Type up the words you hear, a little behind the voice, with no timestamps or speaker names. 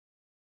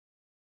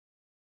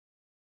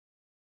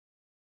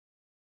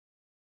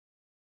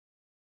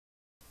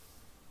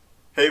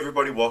Hey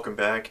everybody, welcome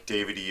back.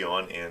 David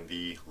Eon and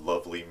the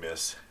lovely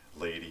Miss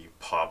Lady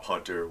Pop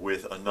Hunter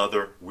with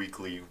another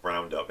weekly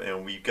roundup.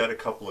 And we've got a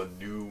couple of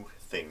new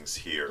things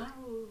here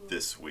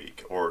this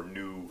week, or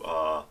new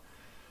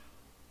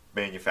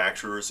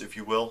manufacturers, if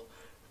you will.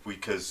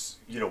 Because,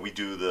 we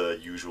do the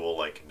usual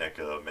like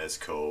NECA,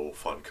 Mezco,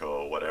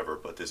 Funko, whatever,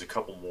 but there's a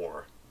couple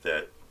more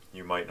that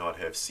you might not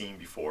have seen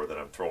before that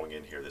I'm throwing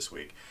in here this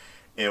week.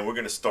 And we're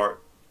going to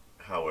start,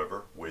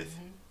 however, with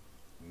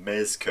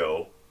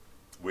Mezco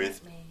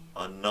with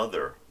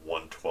another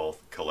 1/12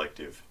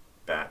 collective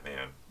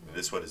Batman. And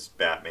this one is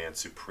Batman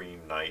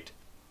Supreme Knight.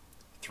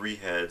 3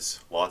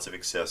 heads, lots of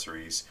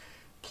accessories,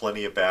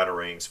 plenty of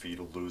batarangs for you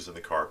to lose in the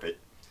carpet.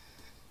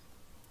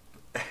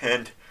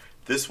 And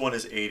this one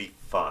is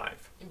 $85.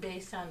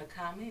 Based on the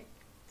comic?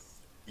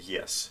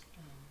 Yes.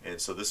 And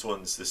so this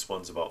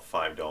one's about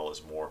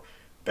 $5 more.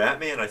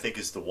 Batman, I think,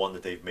 is the one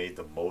that they've made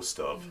the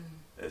most of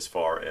as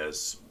far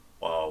as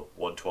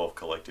 1/12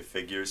 collective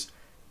figures.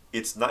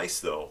 It's nice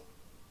though.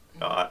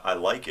 I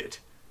like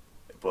it,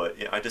 but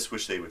I just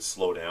wish they would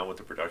slow down with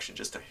the production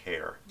just a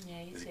hair.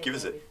 Yeah, you said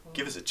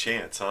give us a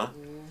chance, huh?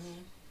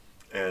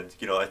 And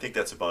I think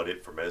that's about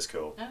it for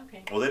Mezco.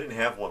 Okay. Well, they didn't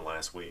have one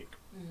last week.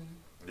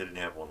 They didn't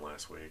have one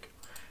last week.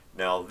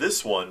 Now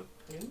this one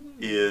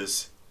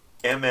is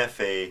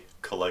MFA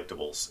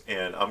Collectibles,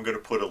 and I'm going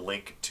to put a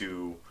link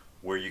to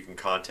where you can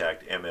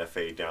contact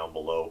MFA down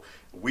below.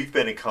 We've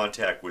been in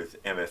contact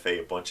with MFA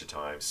a bunch of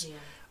times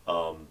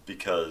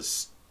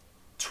because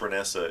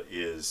Trinessa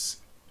is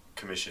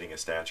commissioning a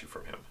statue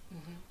from him,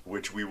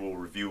 which we will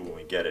review when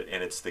we get it,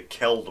 and it's the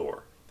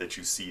Keldor that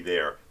you see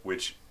there.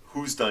 Which,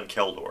 who's done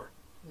Keldor?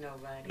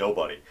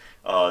 Nobody.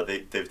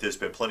 There's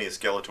been plenty of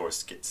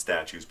Skeletor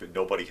statues, but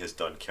nobody has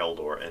done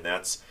Keldor, and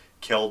that's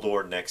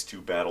Keldor next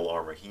to Battle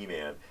Armor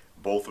He-Man,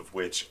 both of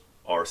which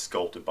are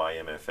sculpted by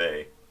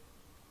MFA.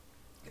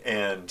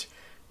 And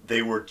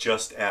they were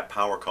just at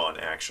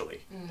PowerCon,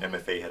 actually.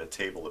 MFA had a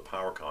table at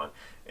PowerCon.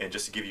 And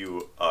just to give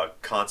you a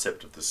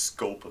concept of the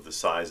scope of the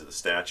size of the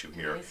statue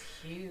here, it's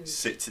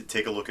huge.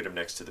 Take a look at him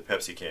next to the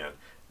Pepsi can.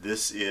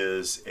 This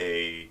is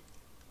a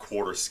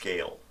quarter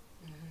scale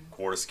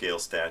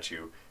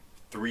statue,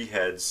 3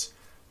 heads.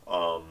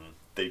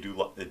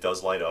 It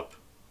does light up.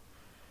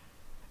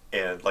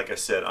 And like I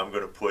said, I'm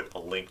going to put a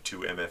link to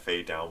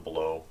MFA down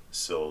below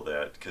so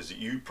that, because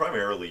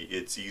primarily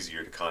it's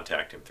easier to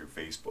contact him through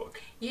Facebook.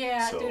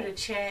 Yeah, I do the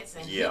chats,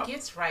 and he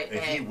gets right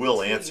back. And he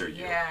will answer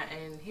you. Yeah,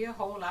 and he'll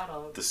hold out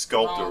a the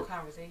sculptor long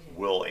conversation.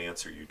 Will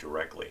answer you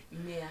directly.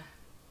 Yeah.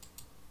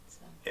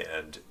 So,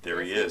 and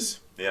there he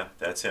is. Yeah,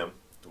 that's him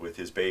with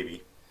his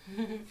baby.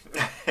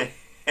 Yeah,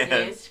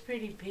 it's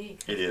pretty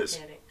big. It is.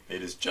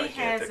 It is gigantic.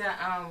 He has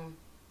a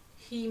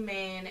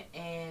He-Man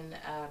and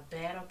a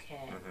Battle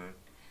Cat.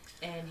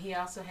 And he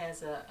also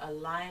has a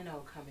Lionel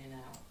coming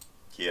out.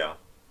 Yeah.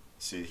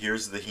 See,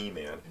 here's the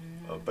He-Man.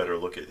 A better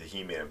look at the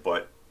He-Man.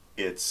 But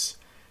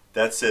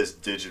that says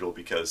digital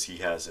because he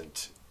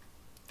hasn't...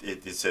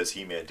 It says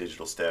He-Man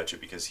digital statue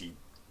because he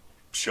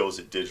shows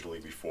it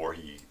digitally before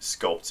he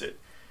sculpts it.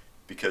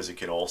 Because it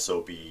can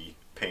also be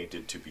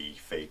painted to be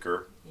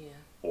Faker.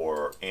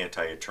 Or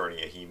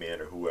Anti-Eternia He-Man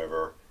or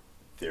whoever.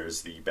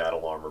 There's the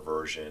Battle Armor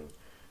version.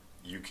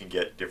 You can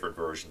get different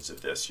versions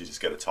of this. You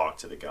just got to talk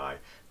to the guy.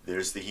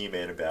 There's the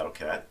He-Man and Battle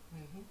Cat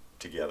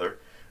together,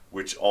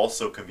 which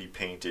also can be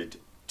painted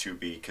to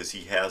be, because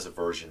he has a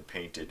version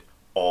painted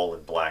all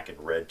in black and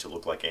red to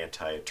look like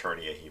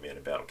Anti-Eternia He-Man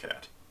and Battle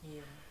Cat.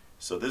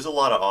 So there's a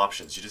lot of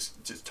options. You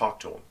just talk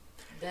to him.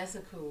 That's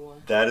a cool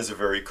one. That is a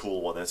very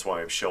cool one. That's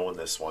why I'm showing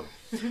this one.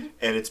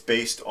 And it's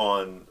based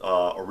on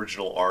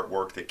original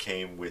artwork that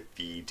came with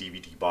the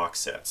DVD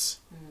box sets.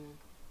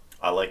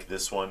 I like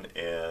this one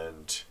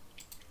and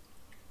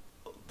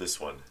this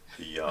one,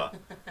 the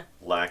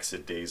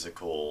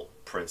lackadaisical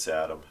Prince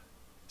Adam.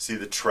 See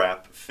the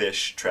trap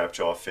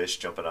jaw fish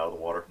jumping out of the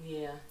water?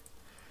 Yeah.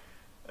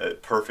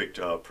 Perfect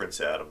Prince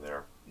Adam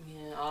there.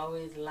 Yeah,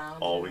 always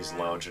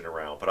lounging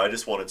around. But I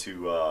just wanted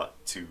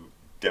to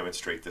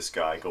demonstrate this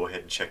guy. Go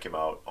ahead and check him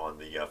out on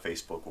the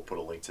Facebook. We'll put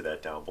a link to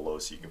that down below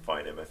so you can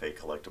find MFA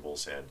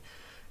Collectibles, and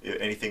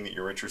anything that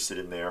you're interested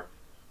in there,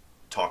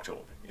 talk to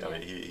him. I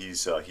mean,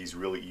 he's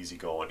really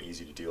easygoing,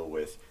 easy to deal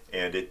with,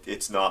 and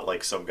it's not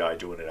like some guy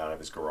doing it out of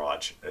his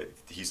garage.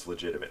 He's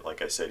legitimate.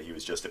 Like I said, he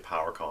was just at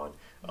PowerCon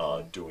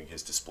doing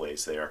his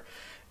displays there,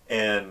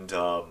 and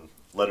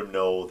let him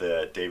know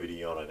that David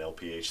Eon on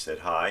LPH said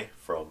hi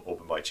from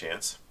Open by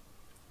Chance.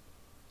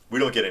 We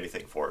don't get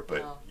anything for it,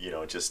 but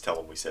just tell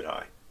him we said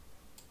hi.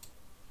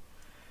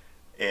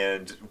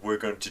 And we're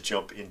going to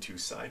jump into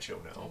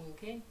Sideshow now.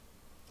 Okay.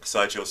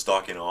 Sideshow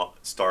starting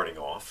off.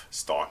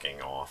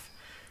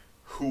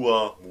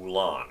 Hua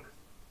Mulan,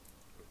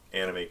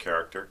 anime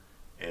character,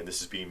 and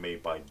this is being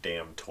made by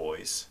Damn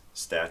Toys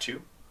statue.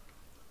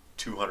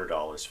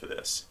 $200 for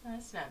this.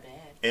 That's not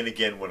bad. And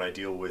again, when I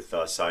deal with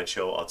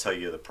Sideshow, I'll tell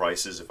you the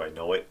prices if I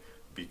know it,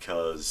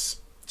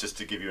 because just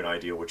to give you an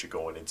idea what you're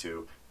going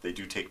into, they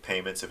do take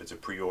payments if it's a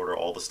pre-order.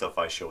 All the stuff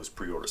I show is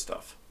pre-order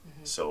stuff,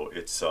 so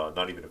it's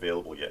not even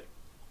available yet.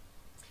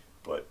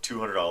 But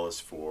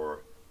 $200 for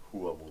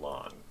Hua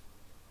Mulan.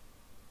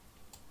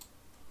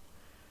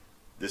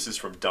 This is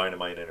from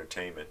Dynamite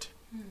Entertainment,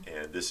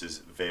 and this is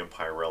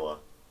Vampirella,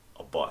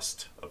 a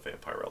bust of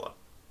Vampirella.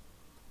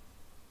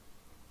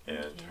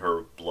 And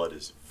her blood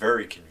is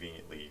very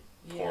conveniently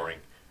pouring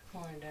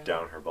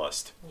down her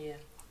bust. Yeah.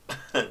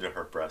 Into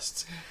her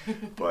breasts.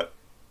 But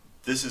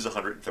this is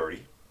 $130.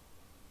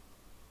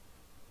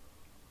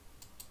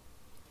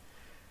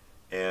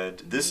 And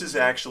this is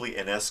actually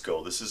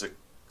Enesco. This is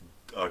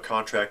a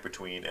contract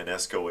between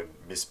Enesco and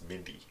Miss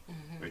Mindy,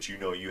 which you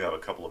know you have a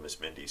couple of Miss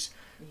Mindys.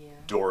 Yeah.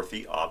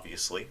 Dorothy,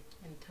 obviously.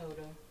 And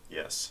Toto.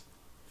 Yes.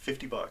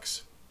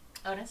 $50.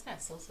 Oh, that's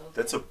not so.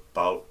 That's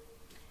about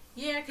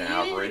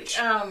average.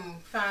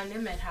 Find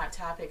them at Hot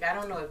Topic. I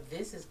don't know if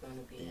this is going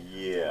to be.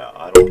 Yeah,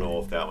 I don't know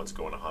if that one's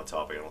going to Hot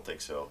Topic. I don't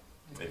think so.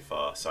 If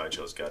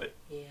Sideshow's got it.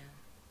 Yeah.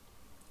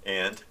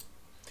 And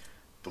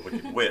The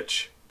Wicked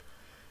Witch.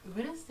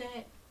 What is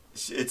that?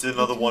 It's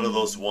another one of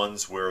those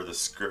ones where the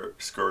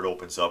skirt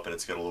opens up and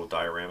it's got a little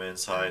diorama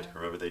inside.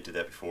 Remember they did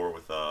that before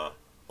with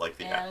like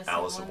the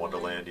Alice in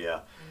Wonderland?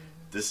 Yeah.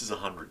 This is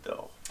 $100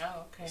 though.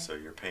 Oh, okay. So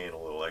you're paying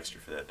a little extra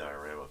for that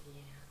diorama.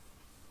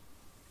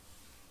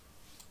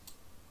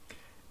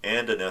 Yeah.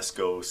 And an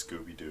Esco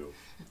Scooby-Doo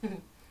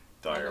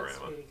diorama. That's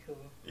pretty cool.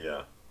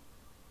 Yeah.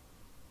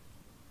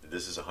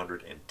 This is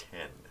 $110.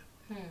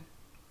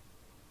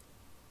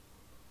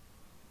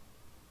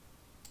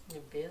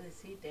 You barely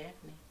see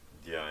Daphne.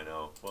 Yeah, I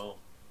know. Well.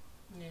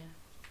 Yeah.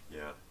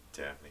 Yeah,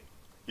 Daphne.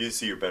 You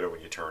see her better when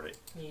you turn it.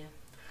 Yeah.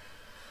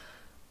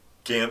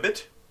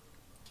 Gambit,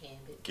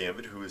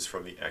 who is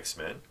from the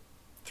X-Men,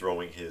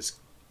 throwing his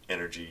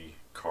energy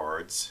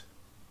cards.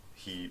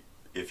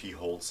 If he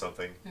holds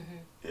something,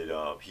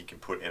 he can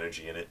put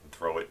energy in it and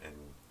throw it, and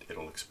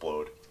it'll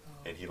explode.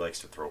 And he likes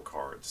to throw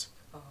cards.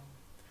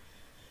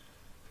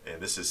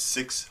 And this is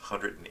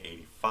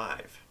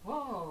 $685.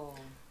 Whoa!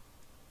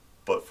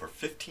 But for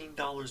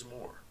 $15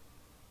 more,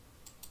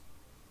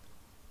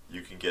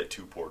 you can get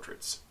 2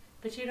 portraits.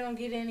 But you don't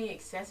get any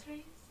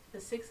accessories for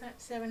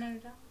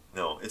 $700?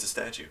 No, it's a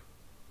statue.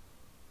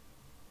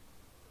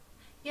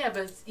 Yeah,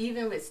 but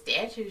even with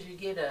statues, you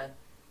get a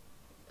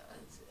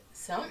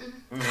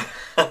something.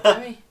 I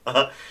mean,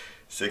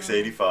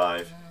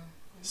 $685,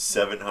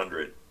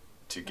 $700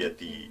 to get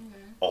the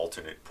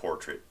alternate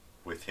portrait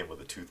with him with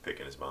a toothpick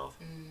in his mouth.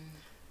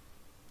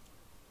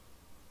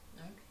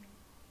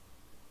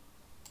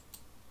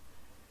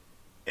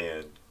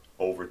 And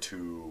over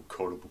to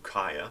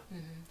Kodabukaya.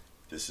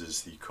 This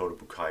is the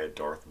Kodabukaya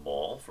Darth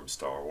Maul from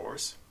Star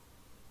Wars.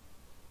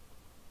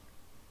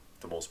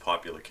 The most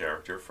popular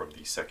character from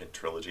the second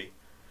trilogy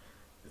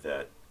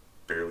that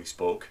barely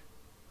spoke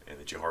and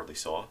that you hardly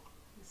saw.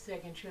 The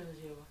second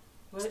trilogy of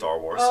what? Star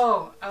Wars.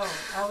 Oh, I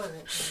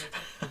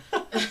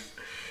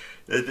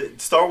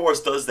wasn't. Star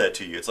Wars does that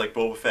to you. It's like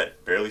Boba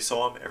Fett. Barely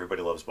saw him,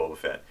 everybody loves Boba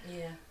Fett.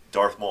 Yeah.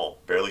 Darth Maul.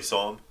 Barely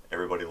saw him,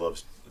 everybody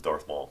loves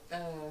Darth Maul.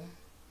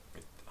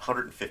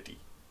 $150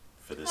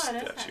 for this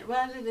statue.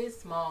 Well, it is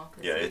small.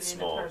 Yeah, it's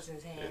small. In a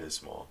person's hand. It is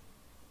small.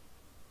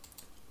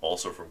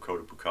 Also from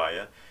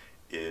Kodabukaya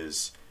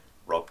is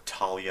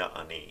Raptalia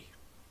Ani.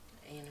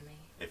 Anime.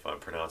 If I'm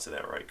pronouncing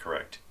that right,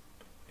 correct.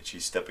 And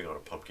she's stepping on a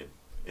pumpkin.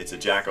 It's a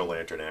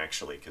jack-o'-lantern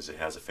actually, because it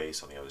has a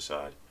face on the other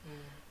side.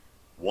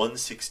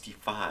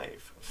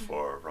 $165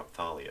 for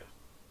Raptalia.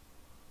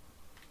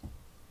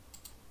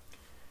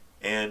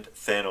 And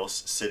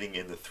Thanos sitting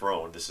in the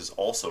throne. This is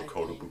also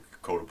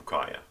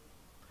Kodabukaya.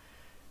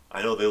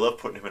 I know they love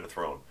putting him in a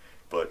throne,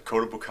 but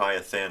Kodabukaya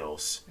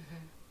Thanos,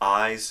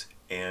 eyes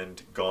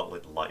and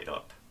gauntlet light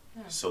up.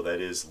 So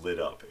that is lit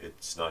up.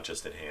 It's not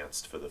just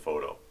enhanced for the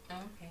photo.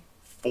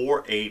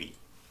 $480.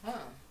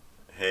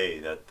 Hey,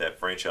 that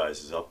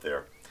franchise is up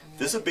there.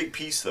 This is a big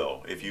piece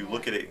though. If you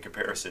look at it in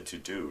comparison to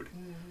Dude,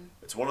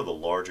 it's one of the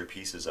larger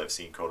pieces I've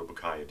seen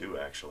Kodabukaya do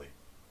actually.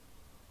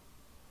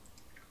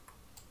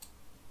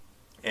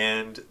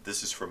 And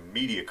this is from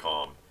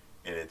Mediacom,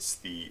 and it's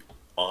the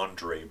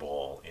Andre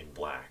ball in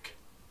black.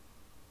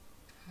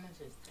 How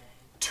much is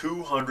that?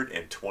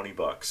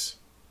 $220.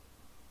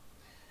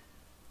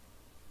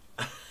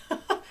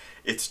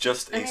 It's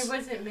just. I mean,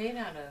 what's it made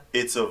out of?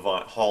 It's a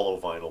hollow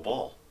vinyl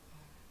ball.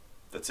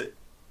 That's it.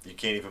 You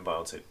can't even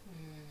bounce it.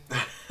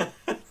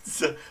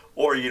 So,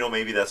 or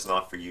maybe that's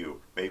not for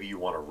you. Maybe you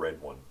want a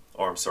red one,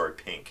 or I'm sorry,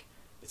 pink.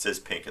 It says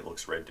pink. It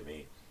looks red to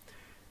me.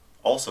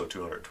 Also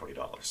 $220.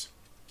 Yes.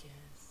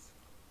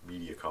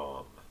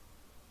 Mediacom.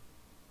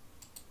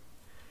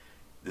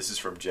 This is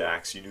from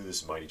Jax. You knew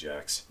this is Mighty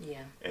Jax.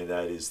 Yeah. And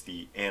that is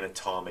the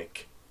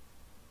Atomic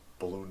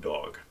balloon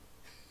dog.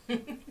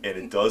 And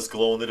it does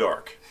glow in the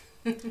dark.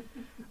 They're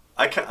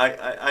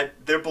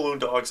balloon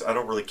dogs. I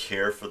don't really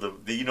care for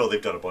them.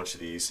 They've done a bunch of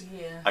these.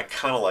 Yeah. I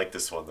kind of like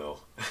this one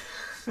though.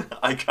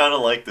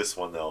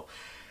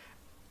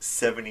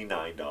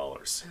 $79.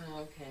 Oh,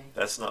 okay.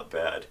 That's not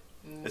bad.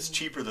 It's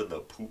cheaper than the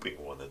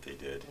pooping one that they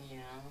did. Yeah.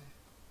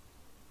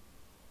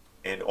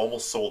 And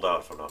almost sold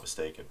out if I'm not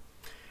mistaken.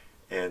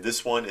 And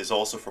this one is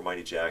also for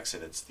Mighty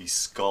Jackson. It's the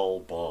Skull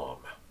Bomb.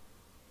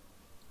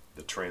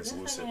 The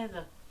translucent. It has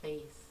a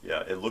face.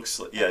 Yeah, it looks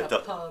like, Like yeah, a it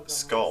does. pug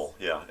Skull, almost.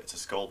 yeah, it's a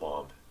skull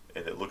bomb,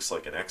 and it looks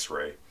like an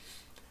X-ray.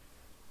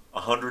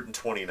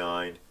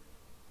 129,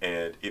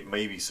 and it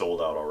may be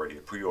sold out already.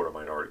 The pre-order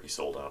might already be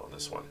sold out on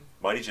this one.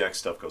 Mighty Jack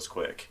stuff goes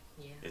quick.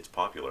 Yeah. It's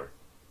popular.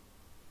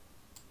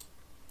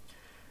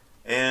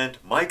 And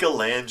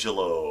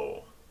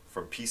Michelangelo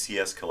from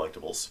PCS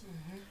Collectibles,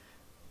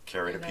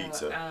 carrying a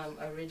pizza.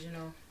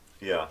 Original.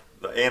 Yeah,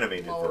 the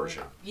animated mold.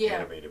 version. Yeah,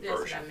 animated that's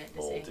version what I meant to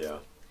mold. say. Yeah.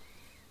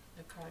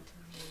 The cartoon.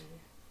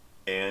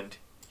 And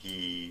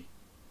he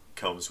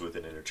comes with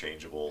an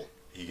interchangeable.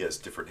 He has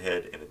different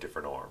head and a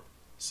different arm,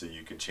 so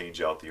you can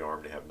change out the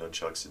arm to have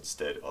nunchucks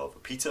instead of a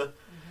pizza.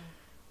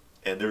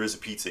 And there is a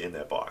pizza in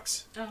that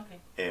box. Oh, okay.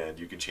 And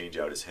you can change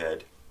out his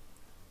head.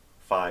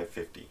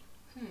 $550.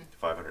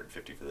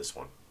 $550 for this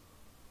one.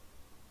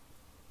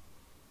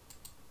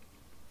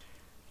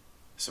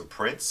 Some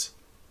prints,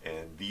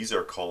 and these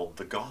are called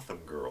the Gotham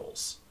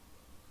Girls.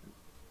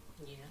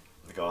 Yeah.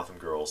 The Gotham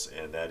Girls,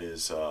 and that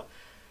is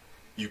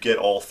you get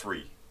all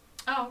three.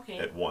 Oh, okay.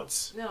 At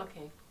once. No,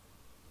 okay.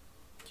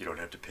 You don't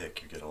have to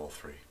pick; you get all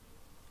three.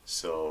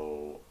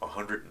 So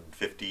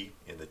 150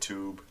 in the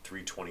tube,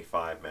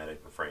 325 matted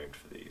and framed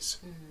for these.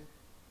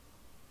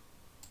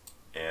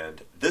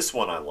 And this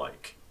one I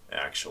like,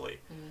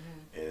 actually.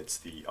 It's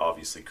the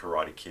obviously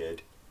Karate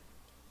Kid.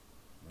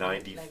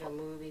 90. Like a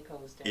movie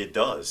poster. It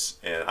does,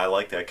 and I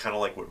like that. Kind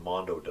of like what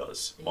Mondo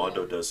does. Yeah.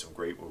 Mondo does some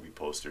great movie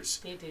posters.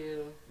 They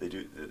do. They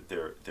do.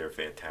 They're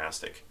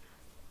fantastic.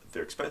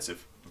 They're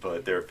expensive,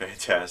 but they're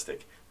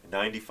fantastic.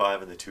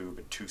 95 in the tube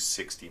and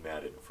 260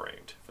 matted and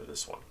framed for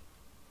this one.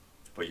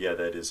 But yeah,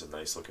 that is a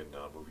nice looking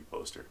movie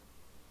poster.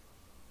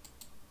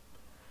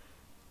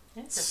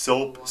 That's a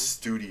Soap cool one.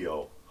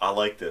 Studio. I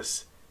like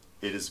this.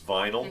 It is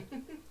vinyl.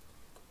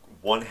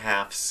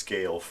 1/2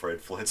 scale Fred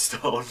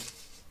Flintstone.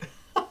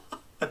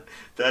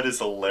 That is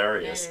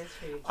hilarious. That is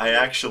pretty cute. I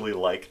actually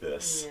like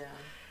this. Yeah.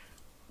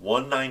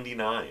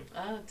 $199.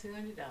 Oh,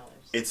 $200.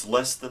 It's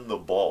less than the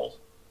ball.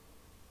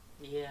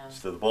 Yeah.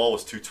 So the ball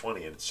was $220,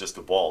 and it's just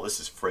a ball. This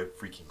is Fred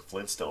freaking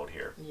Flintstone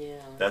here. Yeah.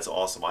 That's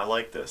awesome. I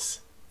like this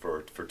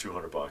for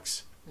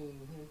 $200.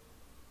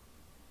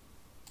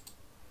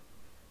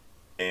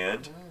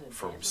 And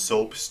from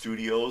Soap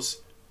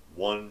Studios,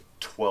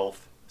 1/12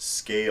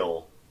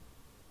 scale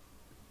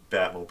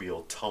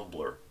Batmobile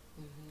tumbler,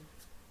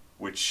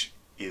 which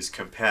is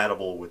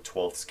compatible with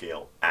 12th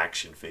scale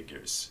action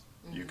figures.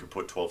 You can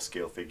put 12th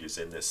scale figures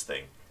in this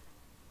thing,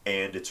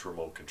 and it's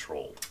remote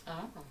controlled,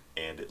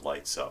 and it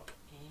lights up.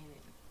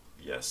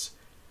 Yes,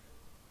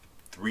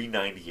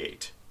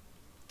 $398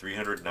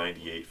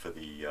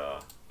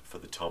 for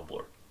the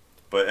tumbler.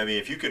 But I mean,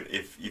 if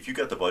you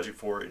got the budget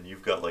for it, and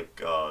you've got like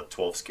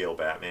 12 scale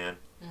Batman,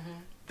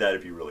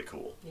 that'd be really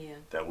cool. Yeah.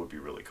 That would be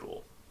really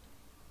cool.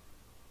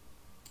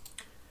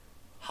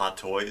 Hot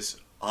Toys,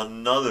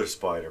 another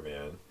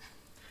Spider-Man.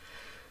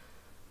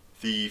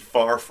 The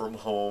Far From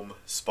Home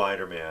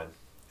Spider-Man,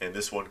 and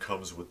this one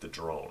comes with the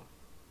drone.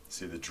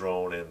 See the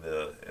drone and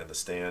the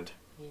stand?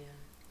 Yeah.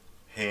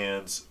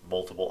 Hands,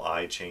 multiple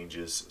eye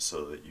changes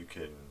so that you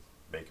can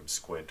make him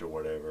squint or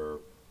whatever.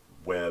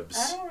 Webs.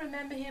 I don't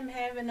remember him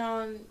having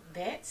on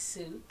that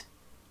suit.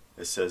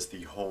 It says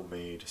the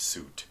homemade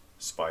suit,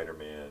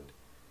 Spider-Man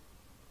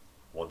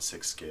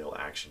 1/6 scale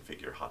action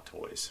figure Hot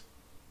Toys.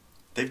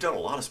 They've done a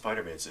lot of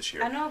Spider-Mans this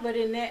year. I know, but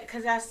in that,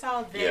 because I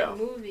saw that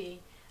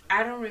movie,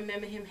 I don't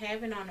remember him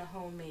having on a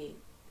homemade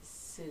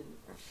suit.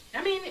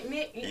 I mean,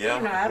 you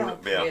know, I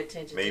don't pay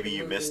attention maybe to the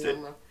you movie missed no it.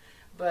 more.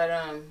 But,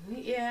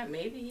 yeah,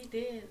 maybe he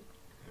did.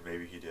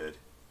 Maybe he did.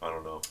 I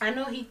don't know. I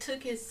know he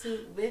took his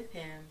suit with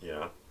him.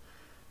 Yeah.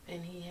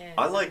 And he had.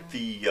 I like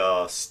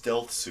the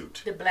stealth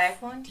suit. The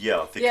black one?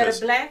 Yeah, because yeah, the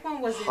black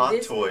one was Hot in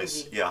this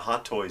Toys. movie. Yeah,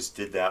 Hot Toys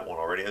did that one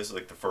already. This is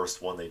like the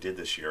first one they did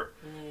this year.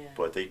 Yeah.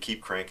 But they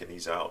keep cranking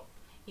these out.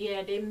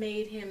 Yeah, they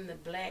made him the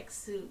black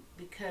suit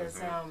because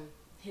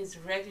his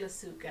regular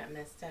suit got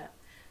messed up.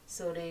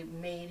 So they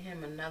made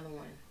him another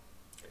one,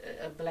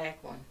 a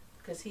black one.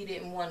 Because he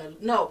didn't want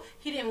to,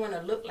 he didn't want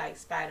to look like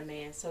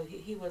Spider-Man. So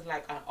he was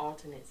like an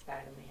alternate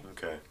Spider-Man.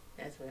 Okay.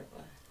 That's what it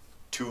was.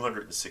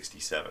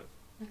 $267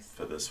 That's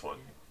for this so one.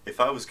 good. If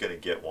I was going to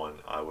get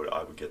one, I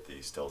would get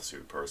the stealth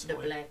suit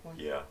personally. The black one?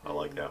 Yeah, I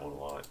like that one a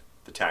lot.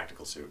 The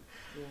tactical suit.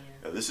 Yeah.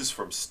 Now, this is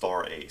from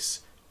Star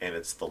Ace, and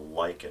it's the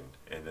Lycan,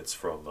 and it's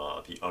from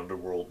the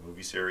Underworld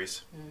movie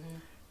series.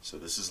 So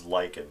this is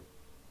Lycan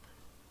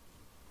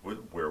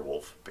with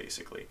werewolf,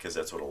 basically, because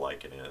that's what a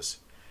Lycan is.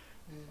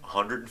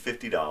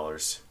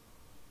 $150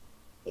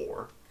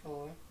 or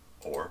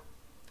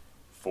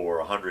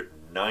for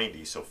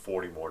 $190, so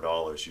 $40 more,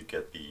 you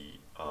get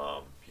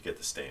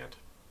the stand.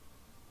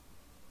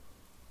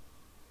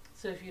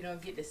 So if you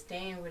don't get the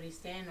stand, what do you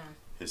stand on?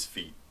 His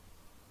feet.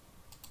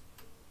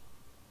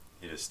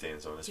 He just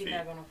stands on his He's feet.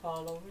 not going to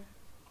fall over?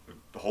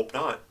 Hope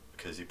not,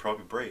 because he'd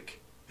probably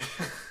break.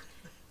 I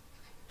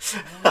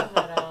don't know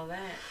about all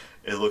that.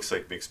 It looks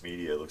like mixed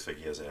media. It looks like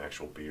he has an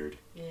actual beard.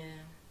 Yeah.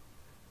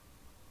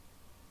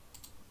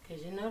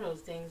 Because you know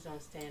those things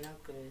don't stand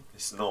up good.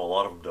 No, a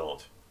lot of them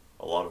don't.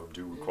 A lot of them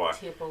do require.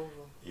 Tip over.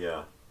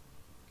 Yeah.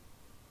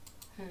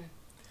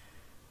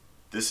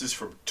 This is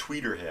from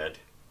Tweeterhead,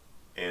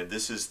 and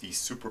this is the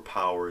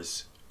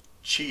Superpowers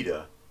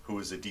Cheetah, who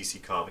is a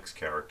DC Comics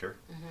character.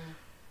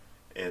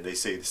 And they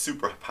say the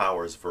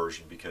Superpowers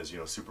version because, you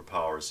know,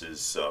 Superpowers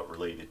is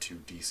related to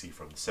DC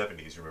from the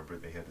 70s. Remember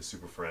they had the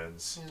Super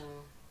Friends? No.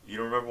 You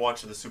don't remember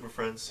watching the Super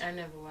Friends? I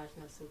never watched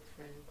no Super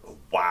Friends. Oh,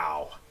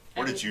 wow.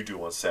 What did you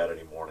do on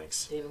Saturday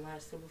mornings? Didn't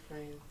watch Super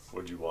Friends.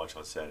 What did you watch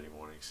on Saturday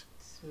mornings?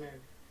 Smurf.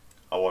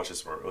 I watched the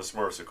Smurfs. Well,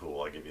 Smurfs are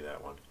cool. I'll give you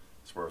that one.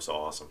 Smurfs are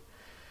awesome.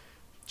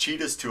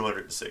 Cheetah's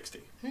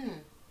 260.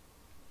 At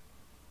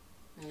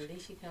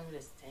least she come with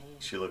a stand.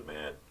 She looked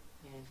mad.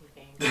 Yeah, she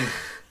came.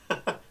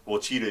 Well,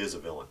 Cheetah is a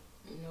villain.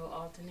 No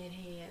alternate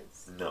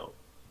heads. No.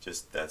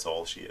 Just that's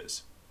all she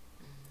is.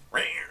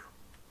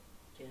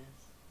 Yes.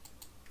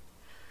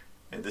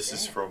 And this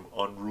is from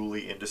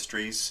Unruly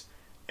Industries.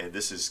 And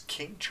this is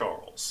King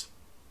Charles.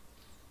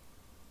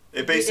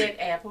 It basically. You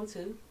get apple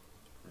too?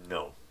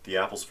 No. The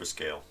apple's for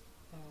scale.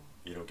 Oh.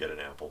 You don't get an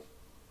apple.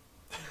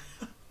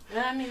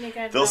 Well, I mean, they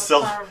got They'll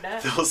sell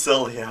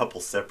the apple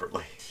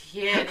separately.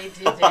 Yeah, they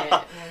did that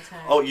one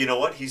time. Oh, you know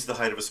what? He's the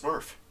height of a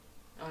Smurf.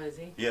 Oh, is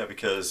he? Yeah,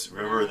 because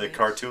remember in the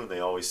cartoon they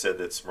always said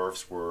that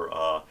Smurfs were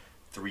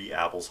 3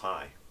 apples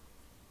high.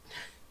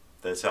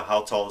 That's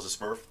how tall is a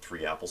Smurf?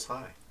 3 apples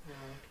high. Oh,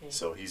 okay.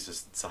 So he's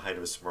just it's the height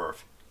of a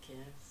Smurf.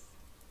 Yes.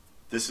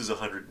 This is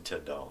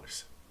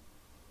 $110.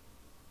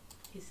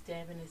 He's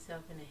stabbing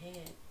himself in the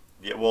head.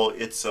 Yeah, well,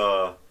 it's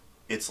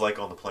like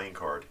on the playing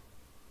card.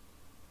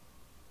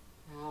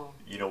 Oh.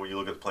 You know when you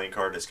look at the playing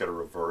card, it's got a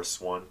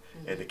reverse one,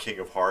 and the King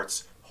of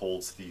Hearts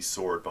holds the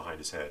sword behind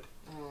his head.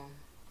 Oh.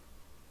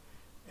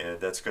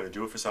 And that's going to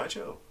do it for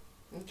Sideshow.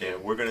 Okay.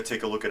 And we're going to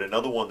take a look at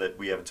another one that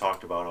we haven't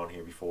talked about on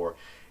here before,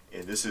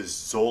 and this is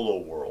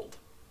Zolo World.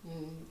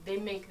 They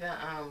make the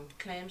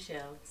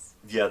clamshells.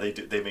 Yeah, they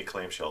do. They make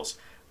clamshells.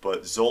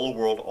 But Zolo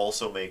World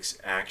also makes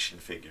action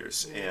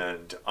figures,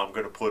 and I'm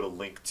going to put a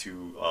link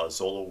to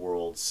Zolo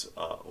World's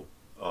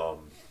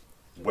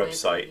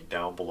website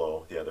down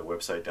below. Yeah, their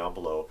website down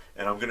below.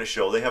 And I'm going to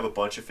show, they have a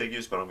bunch of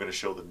figures, but I'm going to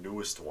show the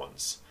newest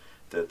ones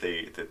that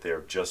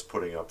they're just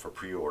putting up for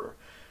pre-order.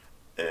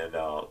 And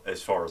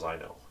as far as I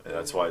know, and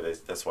that's why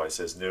it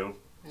says new.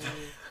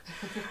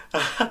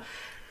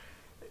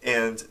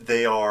 And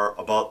they are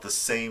about the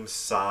same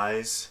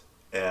size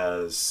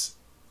as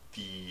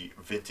the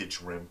vintage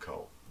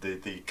Remco.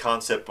 The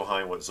concept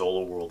behind what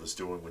Zolo World is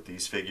doing with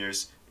these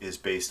figures is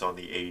based on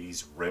the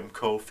 80s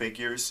Remco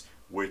figures,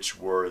 which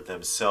were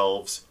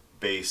themselves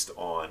based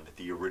on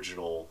the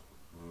original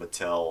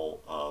Mattel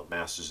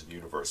Masters of the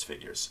Universe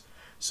figures.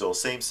 So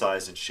same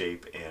size and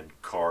shape and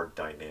card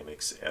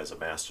dynamics as a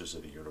Masters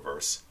of the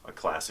Universe, a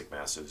classic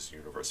Masters of the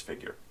Universe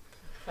figure.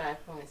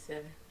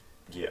 5.7.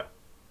 Yeah.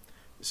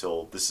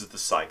 So this is the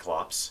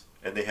Cyclops,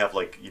 and they have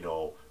like, you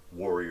know,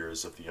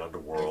 warriors of the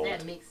underworld. Is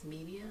that mixed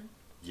media?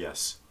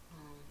 Yes.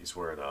 He's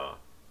wearing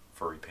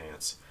furry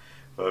pants.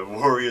 But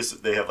warriors,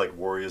 they have like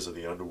Warriors of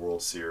the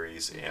Underworld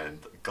series and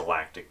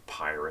Galactic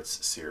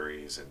Pirates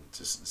series and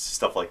just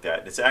stuff like that.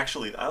 And it's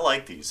actually, I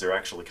like these. They're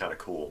actually kind of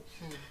cool.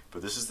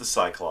 But this is the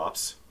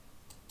Cyclops.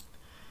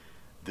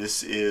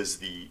 This is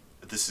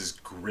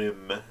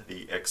Grim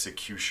the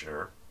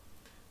Executioner.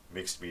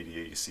 Mixed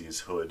media. You see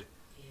his hood.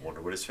 Yeah. Wonder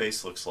what his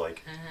face looks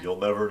like. You'll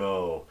never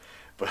know.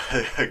 But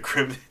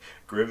Grim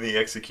the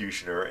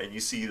Executioner, and you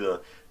see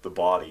the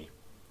body,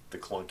 the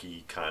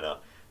clunky kind of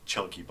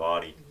chunky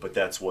body, but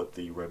that's what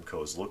the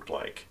Remcos looked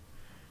like,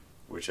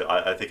 which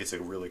I think it's a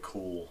really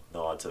cool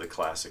nod to the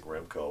classic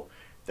Remco.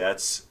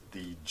 That's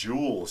the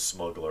Jewel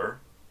Smuggler,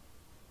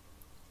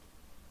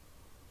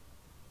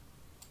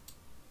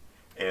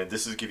 and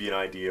this is to give you an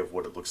idea of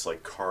what it looks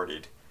like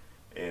carded,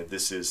 and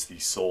this is the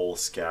Soul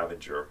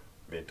Scavenger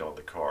mint on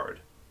the card.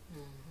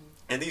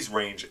 And these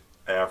range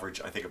average,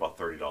 I think, about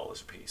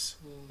 $30 a piece,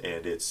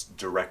 and it's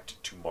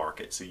direct to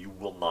market, so you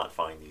will not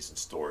find these in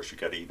stores. You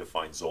got to either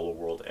find Zolo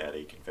World at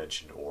a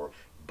convention or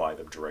buy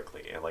them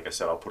directly. And like I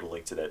said, I'll put a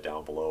link to that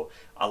down below.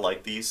 I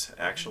like these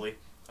actually,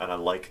 and I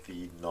like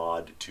the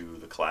nod to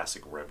the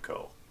classic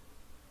Remco.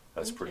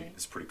 That's pretty.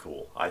 It's pretty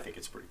cool. I think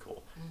it's pretty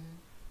cool.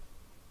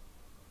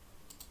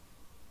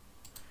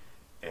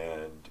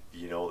 And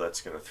you know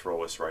that's going to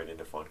throw us right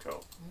into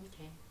Funko.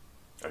 Okay.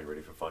 Are you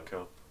ready for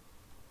Funko?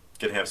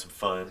 Gonna have some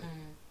fun.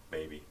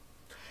 Maybe.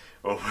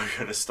 Well, we're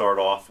going to start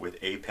off with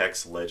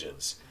Apex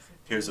Legends.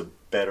 Here's a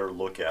better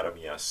look at them,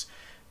 yes.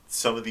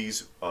 Some of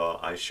these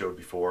I showed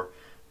before,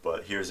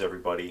 but here's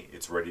everybody.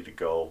 It's ready to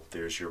go.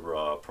 There's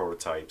your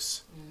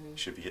prototypes.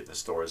 Should be hitting the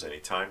stores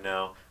anytime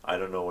now. I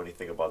don't know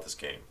anything about this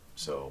game,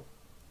 so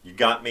you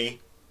got me.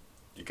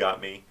 You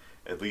got me.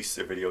 At least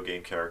their video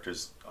game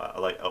characters, I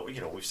like. You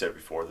know, we've said it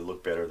before. They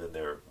look better than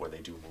when they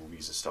do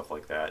movies and stuff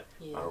like that.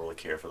 Yeah. I don't really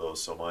care for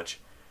those so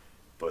much,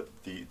 but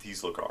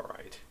these look all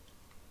right.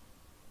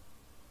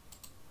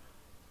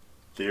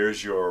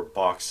 There's your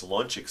box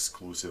lunch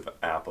exclusive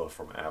Appa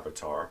from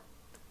Avatar,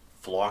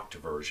 flocked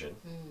version,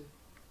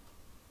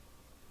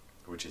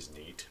 which is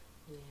neat.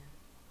 Yeah.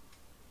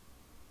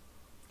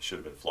 Should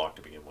have been flocked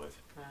to begin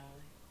with. Probably.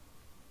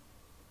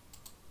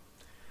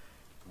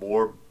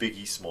 More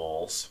Biggie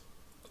Smalls,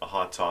 a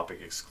Hot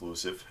Topic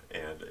exclusive,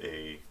 and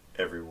a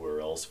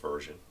everywhere else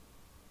version.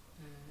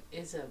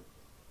 It's a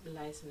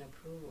license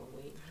approval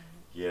waiting.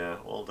 Yeah,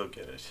 well, they'll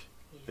get it.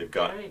 Yeah,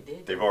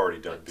 they've already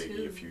done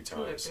Biggie a few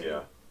times.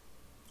 Yeah,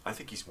 I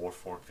think he's more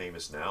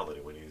famous now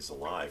than when he was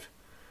alive.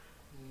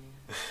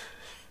 Yeah.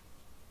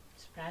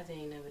 Surprised they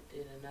ain't never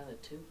did another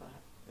Tupac.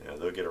 Yeah,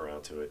 they'll get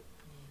around to it.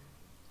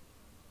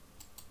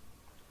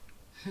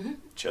 Yeah.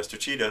 Chester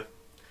Cheetah.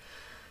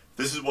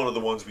 This is one of the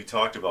ones we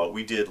talked about.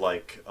 We did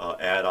like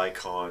ad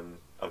icon,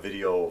 a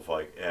video of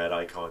like ad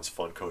icons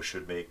Funko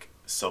should make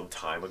some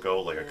time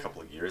ago, like a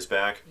couple of years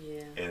back.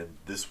 Yeah. And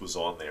this was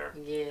on there.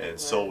 Yeah. And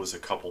so was a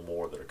couple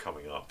more that are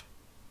coming up.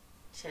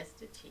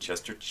 Chester Cheetah.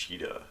 Chester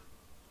Cheetah.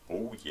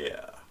 Oh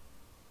yeah.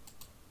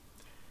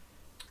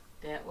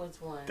 That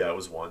was one. That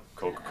was one.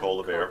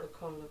 Coca-Cola Bear.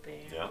 Coca-Cola Bear.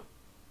 Yeah.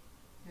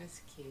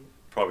 That's cute.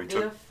 Probably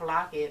They'll took.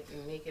 flock it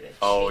and make it a cheese.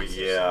 Oh or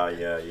yeah,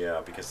 something.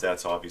 yeah, because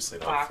that's obviously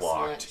not Box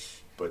flocked. lunch.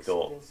 But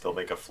they'll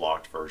make a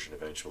flocked version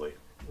eventually.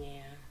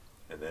 Yeah.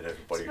 And then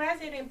everybody.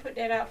 Surprised they didn't put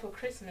that out for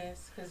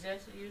Christmas, because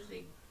that's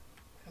usually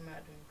come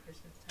out during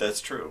Christmas time.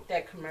 That's true.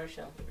 That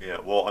commercial. Yeah.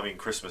 Well, I mean,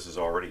 Christmas is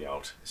already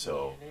out,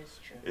 so Yeah, that's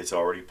true. it's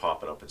already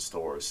popping up in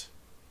stores.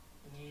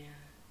 Yeah.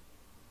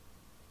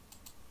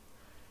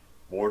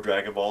 More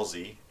Dragon Ball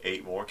Z.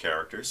 8 more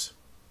characters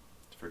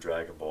for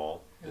Dragon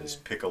Ball. There's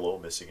Piccolo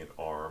missing an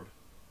arm,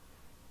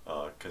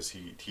 because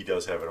he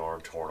does have an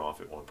arm torn off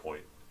at one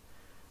point.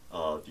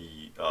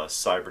 The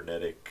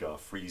cybernetic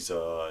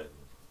Frieza, and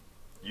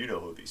you know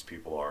who these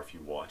people are if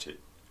you watch it.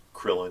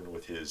 Krillin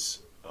with his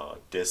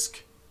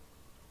disc,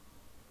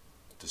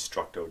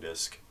 Destructo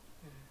disc.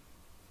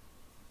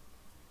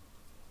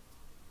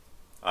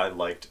 I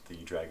liked the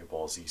Dragon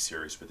Ball Z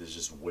series, but there's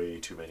just way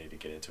too many to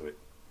get into it.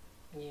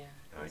 Yeah.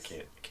 I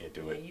can't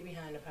do it. Yeah, you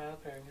behind the power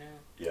curve now.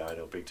 Yeah, I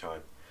know, big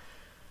time.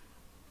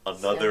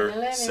 Another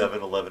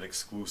 7-Eleven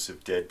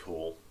exclusive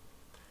Deadpool.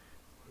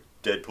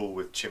 Deadpool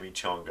with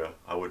chimichanga.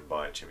 I wouldn't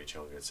buy a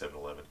chimichanga at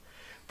 7-Eleven.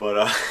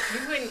 But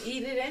you wouldn't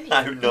eat it anyway.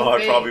 I know,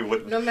 I probably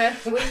wouldn't. No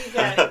matter where you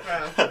got it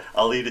from.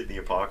 I'll eat it in the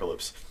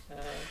apocalypse.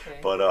 Okay.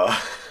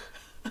 But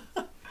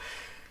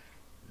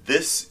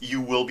this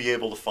you will be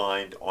able to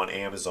find on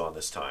Amazon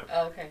this time.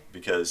 Okay.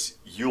 Because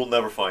you'll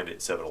never find it in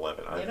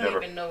 7-Eleven. They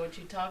don't even know what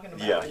you're talking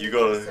about. Yeah, you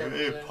go to,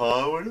 hey,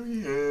 Pa, what are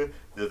you?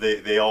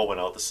 They all went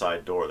out the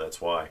side door,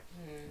 that's why.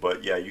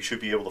 But yeah, you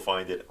should be able to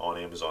find it on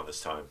Amazon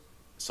this time.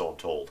 So I'm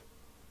told.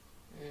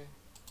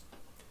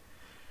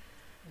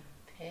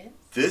 Pets?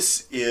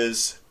 This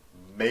is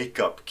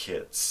makeup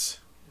kits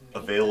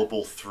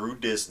available through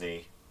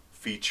Disney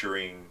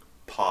featuring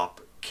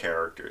pop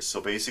characters.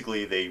 So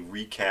basically they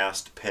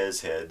recast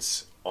Pez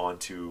heads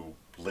onto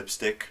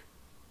lipstick,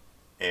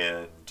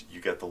 and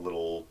you get the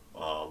little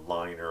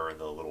liner and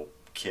the little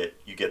kit.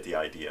 You get the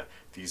idea.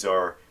 These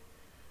are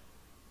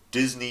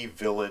Disney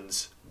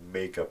villains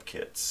makeup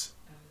kits.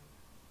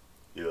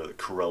 You know,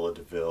 Cruella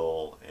de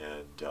Vil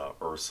and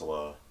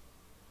Ursula.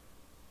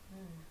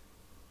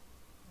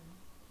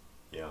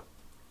 Yeah.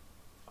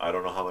 I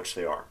don't know how much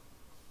they are.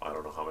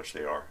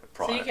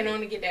 So you can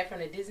only get that from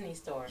the Disney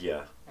store?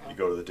 Yeah. You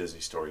go to the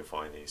Disney store, you'll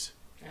find these.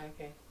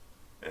 Okay.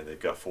 And they've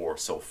got 4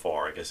 so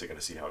far. I guess they're going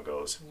to see how it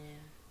goes.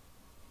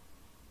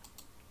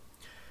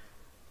 Yeah.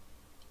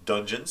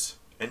 Dungeons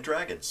and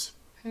Dragons.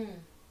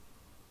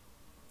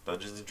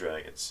 Dungeons and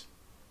Dragons.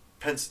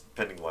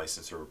 Pending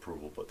license or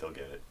approval, but they'll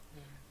get it.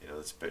 You know,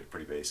 that's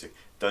pretty basic.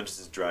 Dungeons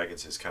and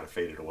Dragons has kind of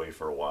faded away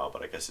for a while,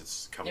 but I guess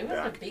it's coming back.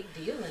 It was a big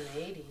deal in the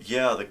 80s.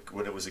 Yeah,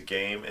 when it was a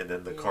game, and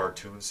then the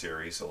cartoon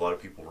series. A lot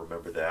of people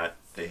remember that.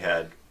 They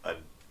had an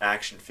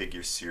action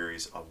figure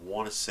series. I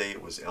want to say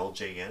it was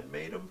LJN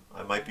made them.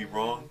 I might be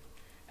wrong.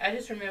 I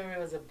just remember it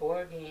was a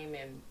board game,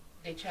 and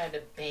they tried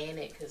to ban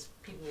it because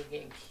people were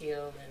getting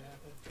killed.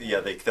 And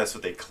yeah, that's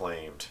what they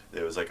claimed.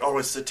 It was like, oh,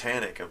 it's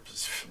satanic.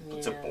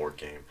 It's a board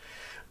game,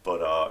 but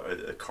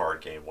a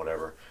card game,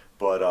 whatever.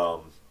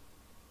 But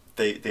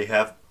they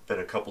have been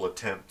a couple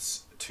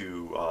attempts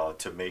to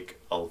make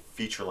a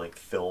feature-length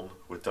film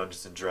with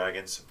Dungeons and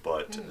Dragons,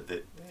 but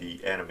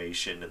the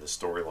animation and the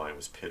storyline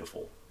was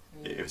pitiful.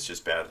 It was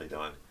just badly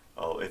done.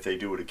 If they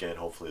do it again,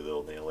 hopefully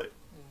they'll nail it.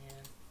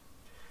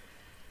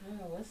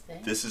 Oh, what's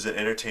that? This is an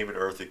Entertainment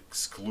Earth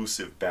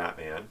exclusive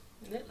Batman.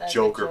 Like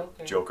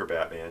Joker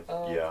Batman.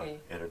 Oh, yeah, okay.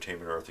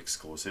 Entertainment Earth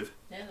exclusive.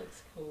 That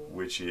looks cool.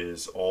 Which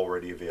is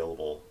already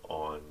available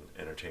on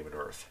Entertainment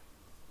Earth.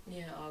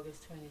 Yeah,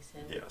 August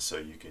 27th. Yeah, so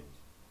you can.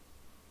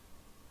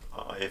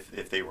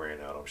 If they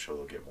ran out, I'm sure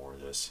they'll get more of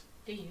this.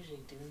 They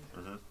usually do.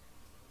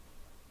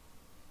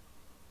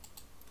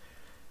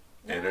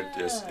 And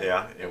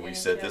and we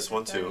said this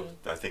one too.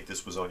 I think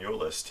this was on your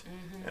list.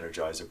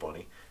 Energizer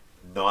Bunny,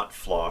 not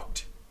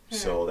flocked.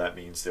 So that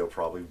means there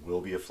probably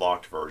will be a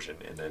flocked version,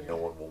 and then no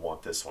one will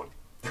want this one,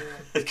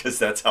 because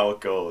that's how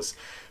it goes.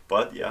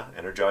 But yeah,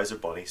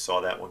 Energizer Bunny, saw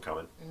that one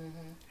coming.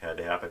 Had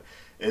to happen.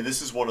 And this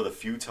is one of the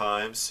few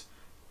times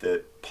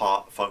that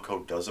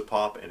Funko does a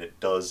pop, and it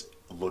does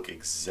look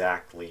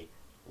exactly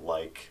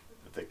like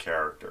the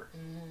character.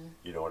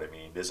 You know what I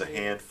mean? There's a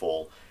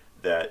handful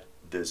that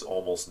there's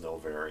almost no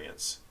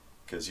variance.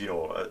 Because, you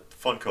know,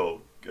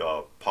 Funko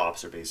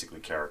Pops are basically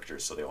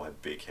characters, so they all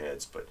have big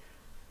heads, but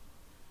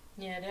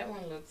yeah, that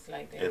one looks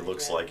like that. it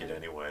looks like it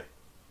anyway.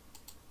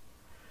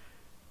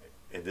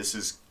 And this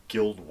is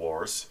Guild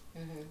Wars.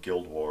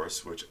 Guild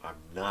Wars, which I'm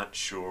not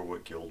sure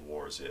what Guild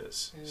Wars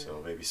is.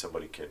 So maybe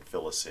somebody can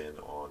fill us in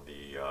on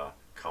the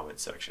comment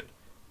section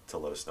to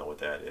let us know what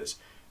that is.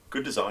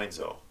 Good designs,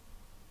 though.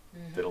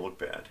 They don't look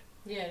bad.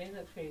 Yeah, they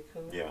look pretty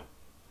cool. Yeah.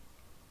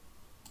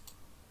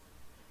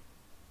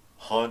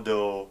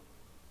 Hondo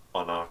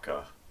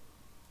Ohnaka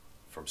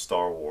from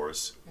Star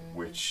Wars,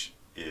 which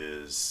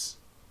is...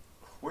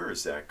 Where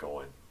is that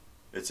going?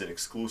 It's an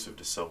exclusive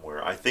to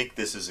somewhere. I think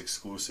this is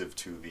exclusive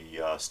to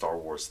the Star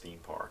Wars theme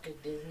park.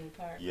 The Disney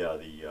park? Yeah,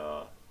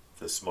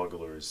 the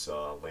Smuggler's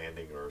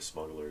Landing or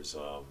Smuggler's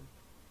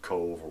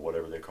Cove or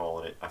whatever they're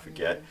calling it. I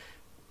forget.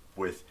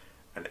 With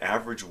an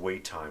average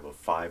wait time of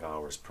 5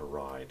 hours per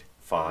ride.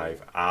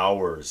 5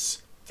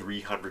 hours.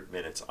 300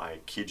 minutes. I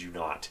kid you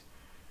not.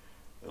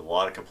 A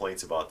lot of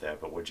complaints about that,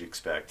 but what'd you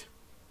expect?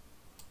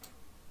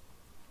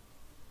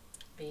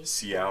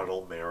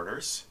 Seattle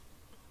Mariners.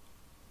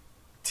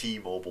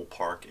 T-Mobile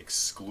Park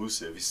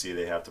exclusive. You see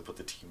they have to put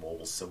the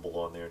T-Mobile symbol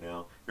on there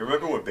now. You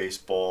remember when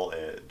baseball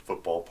and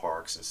football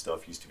parks and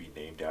stuff used to be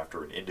named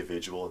after an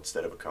individual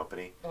instead of a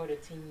company? Or the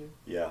team.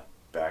 Yeah,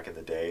 back in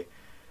the day.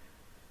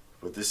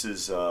 But this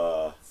is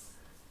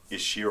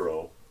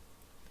Ishiro.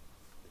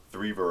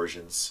 3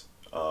 versions.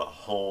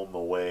 Home,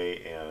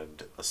 away,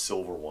 and a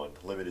silver one.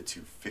 Limited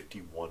to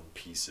 51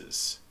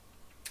 pieces.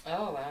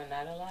 Oh, wow,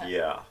 not a lot.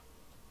 Yeah.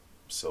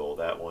 So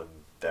that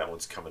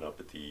one's coming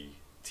up at the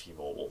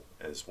T-Mobile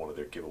as one of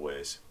their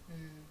giveaways.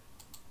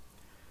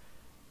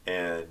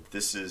 And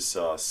this is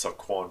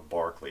Saquon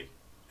Barkley.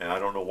 And I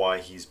don't know why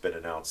he's been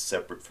announced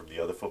separate from the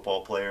other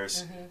football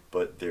players,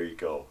 but there you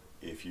go.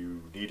 If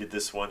you needed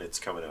this one, it's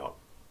coming out.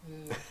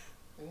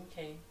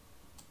 Okay.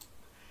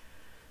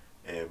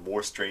 And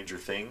more Stranger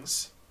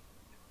Things.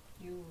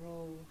 You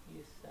rule,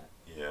 you suck.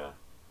 Yeah.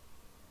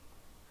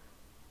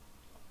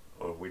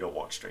 Well, we don't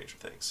watch Stranger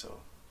Things, so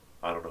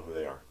I don't know who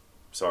they are.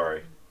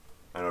 Sorry.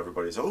 I know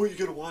everybody's, oh, you're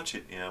going to watch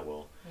it. Yeah,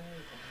 well,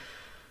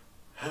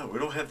 we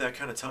don't have that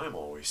kind of time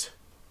always.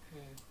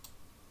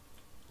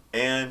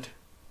 And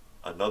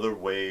another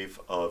wave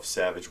of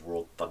Savage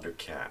World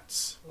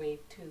Thundercats. Wave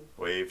 2.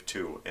 Wave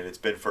 2. And it's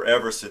been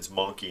forever since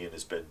Monkeying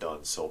has been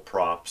done, so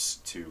props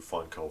to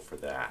Funko for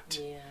that.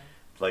 Yeah.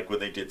 Like when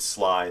they did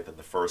Slide in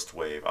the first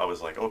wave, I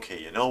was like,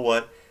 okay, you know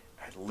what?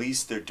 At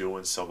least they're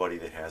doing somebody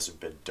that hasn't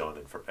been done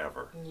in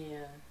forever.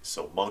 Yeah.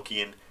 So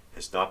Monkeying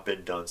has not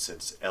been done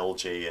since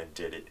LJN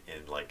did it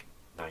in like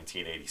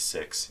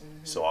 1986.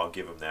 So I'll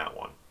give him that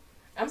one.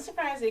 I'm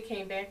surprised they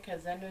came back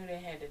because I knew they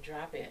had to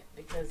drop it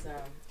because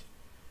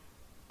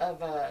of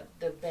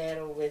the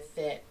battle with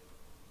that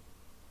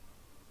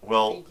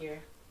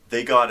figure.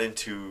 They got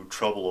into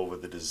trouble over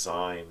the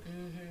design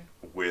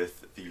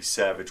with the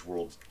Savage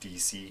World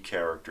DC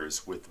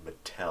characters with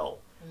Mattel.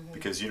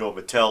 Because, you know,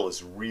 Mattel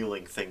is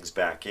reeling things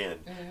back in.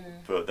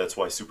 But that's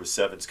why Super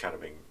 7's kind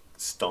of being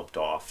stumped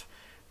off.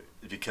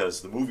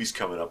 Because the movie's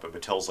coming up and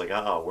Mattel's like,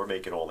 we're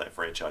making all that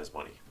franchise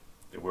money.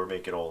 We're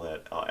making all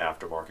that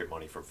aftermarket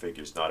money from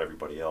figures, not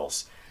everybody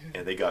else.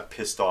 And they got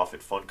pissed off at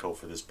Funko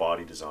for this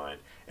body design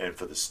and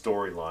for the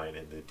storyline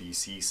in the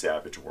DC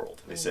Savage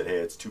World. They said, hey,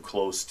 it's too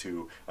close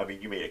to, I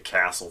mean, you made a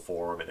castle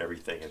for them and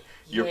everything, and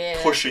you're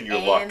pushing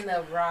your luck. And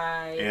the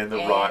ride. And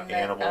the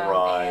animal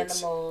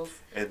rides. Animals.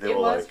 And they it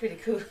were was like, pretty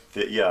cool.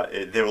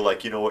 They were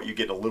like, you know what, you're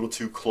getting a little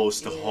too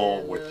close to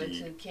home with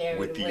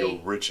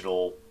the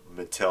original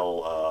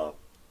Mattel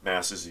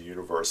Masters of the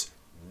Universe.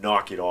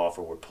 Knock it off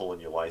or we're pulling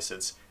your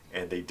license.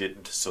 And they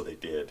didn't, so they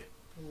did.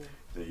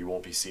 You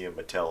won't be seeing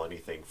Mattel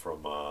anything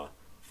from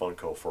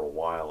Funko for a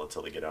while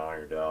until they get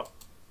ironed out.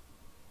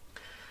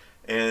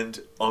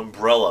 And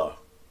Umbrella,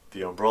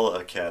 the Umbrella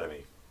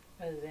Academy.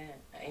 What is that?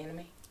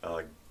 An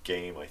anime?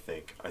 Game, I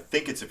think. I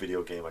think it's a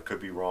video game. I could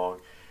be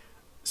wrong.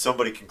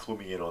 Somebody can clue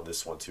me in on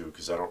this one too,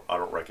 because I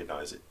don't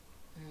recognize it.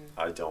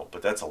 I don't.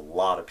 But that's a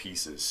lot of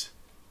pieces.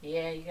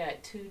 Yeah, you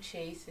got 2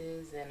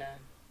 chases and a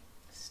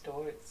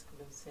store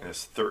exclusive. And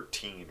it's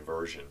 13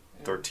 version,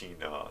 13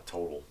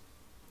 total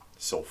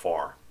so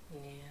far.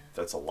 Yeah.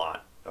 That's a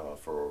lot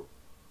for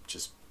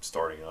just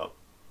starting up.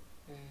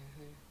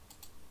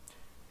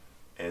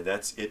 And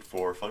that's it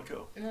for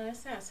Funko. No,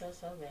 that's not so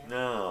bad.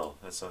 No,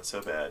 that's not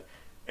so bad.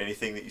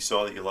 Anything that you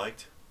saw that you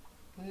liked?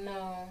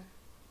 No.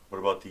 What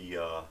about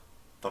the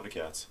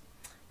Thundercats?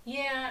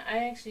 Yeah,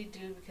 I actually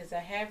do because I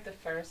have the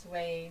first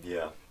wave.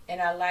 Yeah.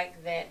 And I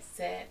like that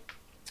set.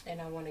 And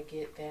I want to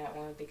get that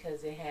one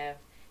because they have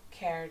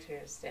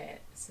characters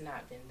that's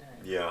not been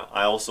done. Yeah,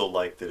 I also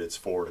like that it's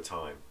 4 at a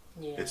time.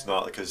 Yeah. It's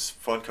not because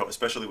Funko,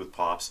 especially with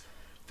Pops,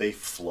 they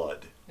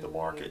flood the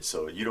market,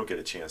 so you don't get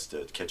a chance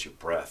to catch your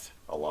breath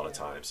a lot of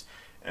times.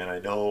 And I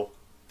know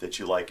that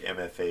you like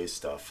MFA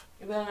stuff.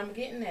 Well, I'm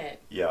getting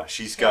that. Yeah,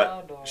 she's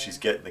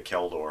getting the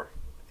Keldor,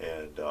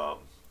 and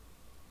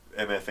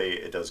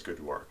MFA, it does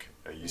good work.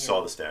 You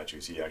saw the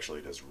statues; he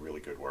actually does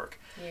really good work.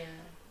 Yeah.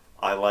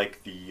 I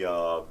like the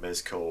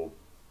Mezco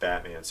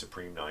Batman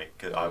Supreme Knight,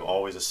 because I'm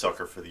always a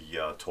sucker for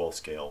the 12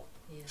 scale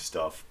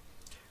stuff.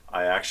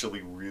 I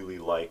actually really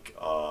like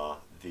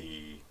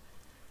the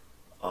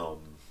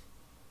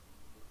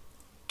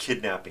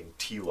kidnapping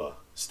Tila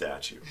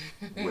statue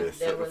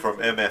with from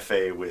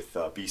MFA with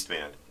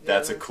Beastman.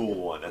 That's a cool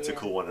one. That's a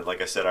cool one. And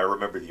like I said, I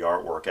remember the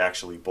artwork.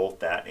 Actually, both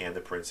that and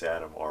the Prince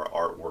Adam are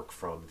artwork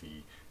from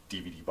the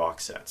DVD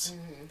box sets.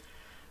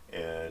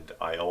 And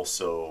I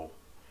also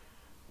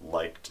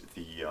liked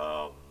the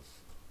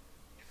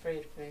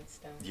Fred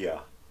Flintstone. Yeah,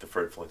 the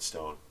Fred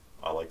Flintstone.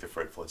 I like the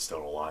Fred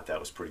Flintstone a lot. That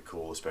was pretty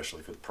cool,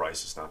 especially for the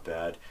price. It's not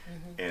bad.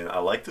 And I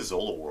like the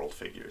Zola World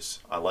figures.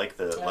 I like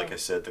the, like I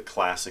said, the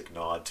classic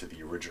nod to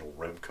the original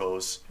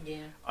Remcos.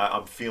 Yeah.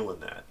 I'm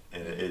feeling that.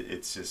 And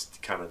it's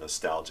just kind of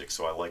nostalgic.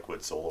 So I like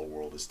what Zola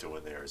World is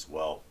doing there as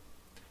well.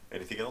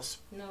 Anything else?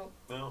 No.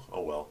 No?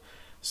 Oh, well.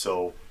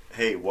 So,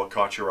 hey, what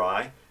caught your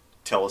eye?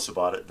 Tell us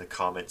about it in the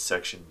comment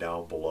section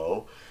down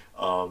below.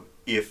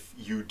 If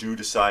you do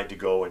decide to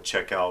go and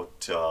check out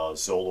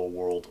Zola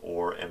World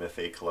or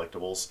MFA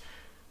Collectibles,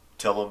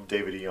 tell them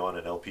David Eon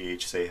and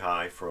LPH say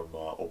hi from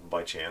Open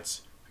by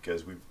Chance,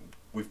 because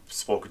we've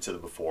spoken to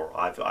them before.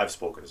 I've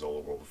spoken to Zola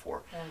World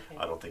before.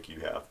 I don't think you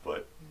have,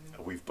 but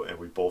we've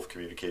both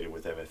communicated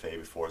with MFA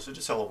before. So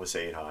just tell them we're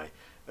saying hi.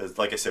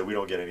 Like I said, we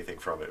don't get anything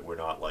from it. We're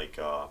not like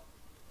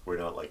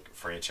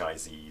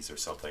franchisees or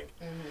something.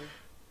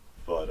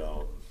 But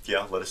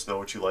yeah, let us know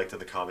what you liked in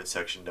the comment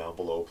section down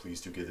below.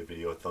 Please do give the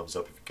video a thumbs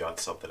up if you got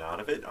something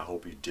out of it. I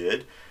hope you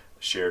did.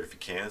 Share it if you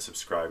can.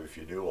 Subscribe if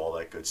you're new. All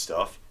that good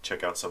stuff.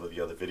 Check out some of the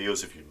other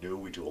videos if you're new.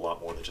 We do a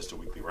lot more than just a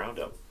weekly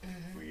roundup.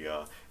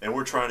 And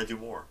we're trying to do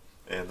more.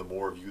 And the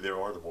more of you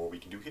there are, the more we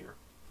can do here.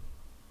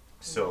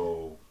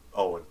 So,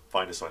 oh, and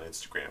find us on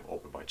Instagram.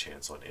 Open by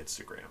Chance on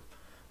Instagram.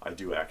 I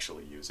do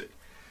actually use it.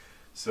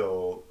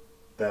 So,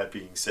 that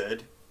being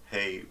said,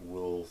 hey,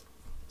 we'll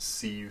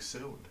see you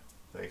soon.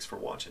 Thanks for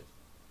watching.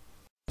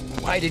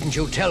 Why didn't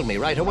you tell me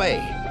right away?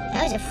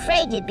 I was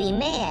afraid you'd be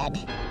mad.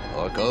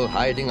 Orko,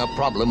 hiding a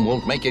problem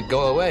won't make it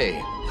go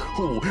away.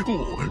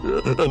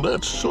 And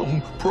that's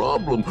some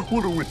problem.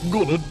 What are we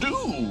gonna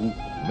do?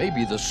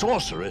 Maybe the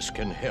sorceress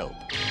can help.